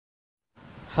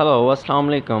Hello, Assalamu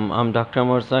alaikum. I'm Dr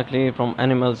MURTAZA Khalil from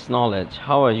Animals Knowledge.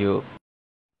 How are you?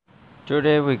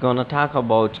 Today we're gonna talk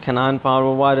about canine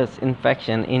parvovirus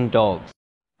infection in dogs.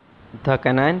 The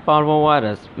canine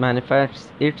parvovirus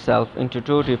manifests itself into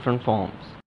two different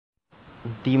forms.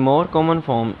 The more common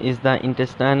form is the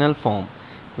intestinal form,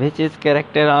 which is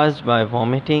characterized by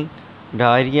vomiting,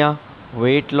 diarrhea,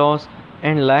 weight loss,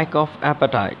 and lack of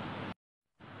appetite.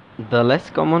 The less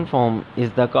common form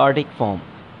is the cardiac form,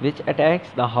 which attacks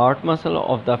the heart muscle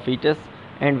of the fetus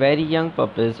and very young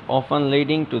puppies, often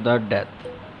leading to the death.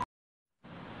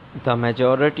 The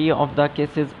majority of the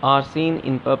cases are seen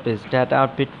in puppies that are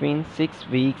between 6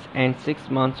 weeks and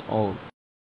 6 months old.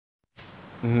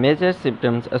 Major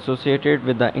symptoms associated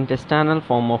with the intestinal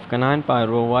form of canine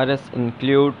parvovirus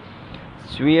include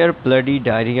severe bloody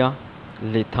diarrhea,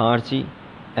 lethargy,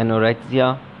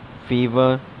 anorexia,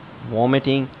 fever,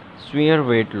 vomiting, severe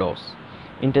weight loss.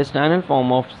 Intestinal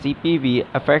form of CPV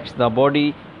affects the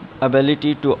body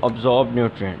ability to absorb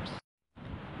nutrients,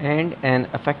 and an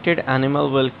affected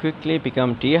animal will quickly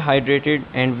become dehydrated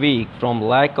and weak from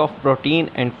lack of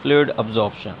protein and fluid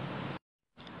absorption.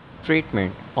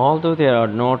 Treatment. Although there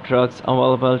are no drugs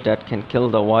available that can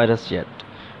kill the virus yet,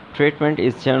 treatment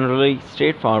is generally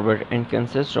straightforward and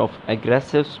consists of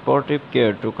aggressive sportive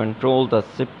care to control the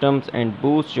symptoms and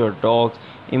boost your dog's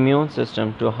immune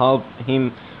system to help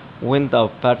him win the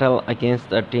battle against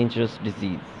the dangerous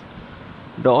disease.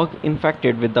 Dogs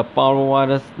infected with the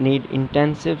parvovirus need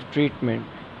intensive treatment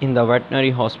in the veterinary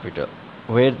hospital,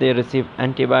 where they receive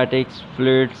antibiotics,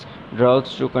 fluids,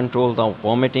 drugs to control the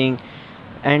vomiting,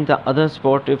 and the other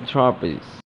sportive therapies.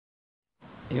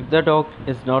 If the dog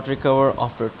is not recovered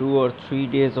after 2 or 3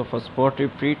 days of a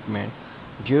sportive treatment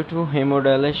due to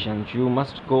hemodilation, you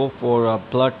must go for a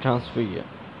blood transfusion.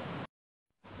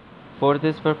 For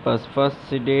this purpose, first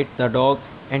sedate the dog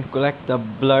and collect the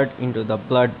blood into the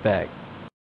blood bag.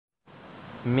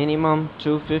 Minimum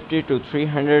 250 to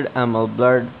 300 ml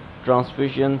blood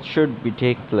transfusion should be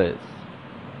take place.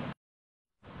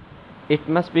 It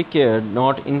must be cared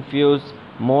not infuse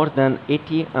more than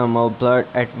 80 ml blood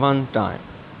at one time.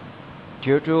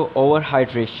 Due to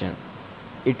overhydration,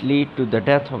 it leads to the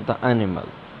death of the animal.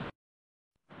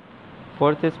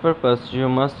 For this purpose, you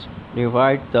must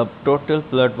divide the total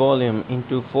blood volume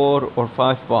into 4 or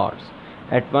 5 parts.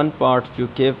 At one part, you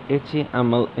give 80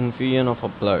 ml infusion of a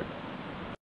blood.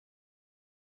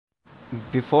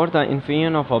 Before the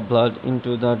infusion of a blood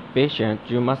into the patient,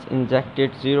 you must inject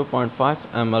it 0.5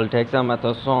 ml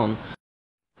dexamethasone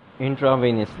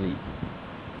intravenously.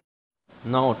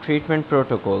 Now, treatment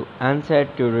protocol: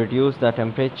 NSAID to reduce the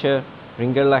temperature,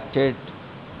 ringer lactate,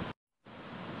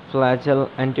 flagell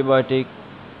antibiotic,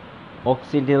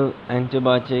 oxidil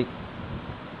antibiotic,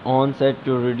 onset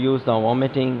to reduce the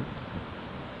vomiting,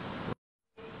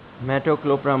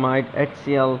 metoclopramide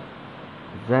HCl,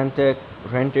 Zantac,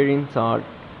 ranitidine salt,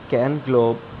 can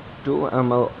globe, 2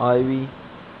 ml IV.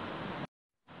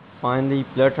 Finally,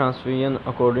 blood transfusion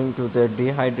according to their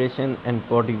dehydration and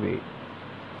body weight.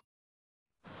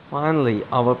 Finally,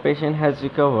 our patient has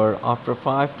recovered after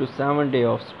 5 to 7 days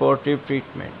of sportive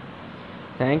treatment.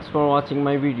 Thanks for watching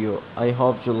my video. I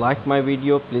hope you like my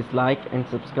video. Please like and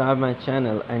subscribe my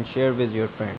channel and share with your friends.